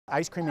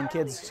Ice cream and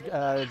kids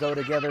go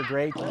together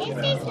great. This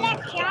is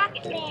the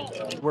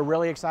chocolate. We're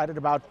really excited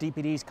about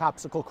DPD's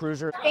Copsicle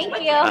Cruiser. Thank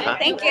you.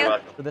 Thank you.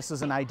 This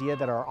is an idea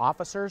that our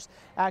officers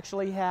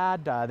actually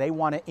had. They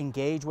want to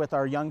engage with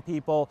our young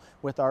people,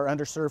 with our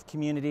underserved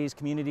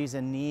communities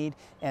in need,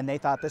 and they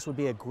thought this would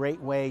be a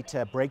great way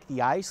to break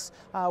the ice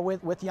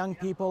with young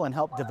people and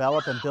help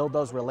develop and build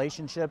those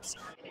relationships.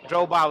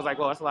 Drove by, I was like,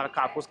 well, that's a lot of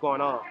cops, what's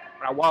going on?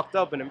 But I walked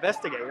up and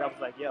investigated. I was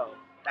like, yo,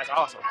 that's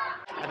awesome.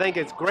 I think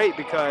it's great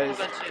because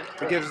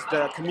it gives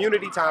the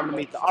community time to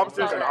meet the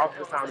officers and the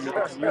officers time to meet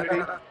the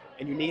community,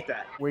 and you need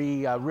that.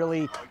 We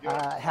really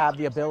have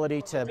the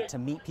ability to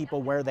meet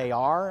people where they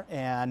are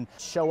and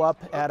show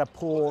up at a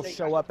pool,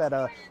 show up at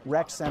a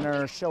rec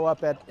center, show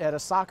up at a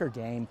soccer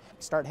game,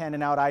 start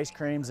handing out ice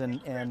creams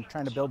and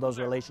trying to build those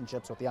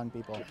relationships with young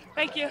people.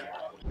 Thank you.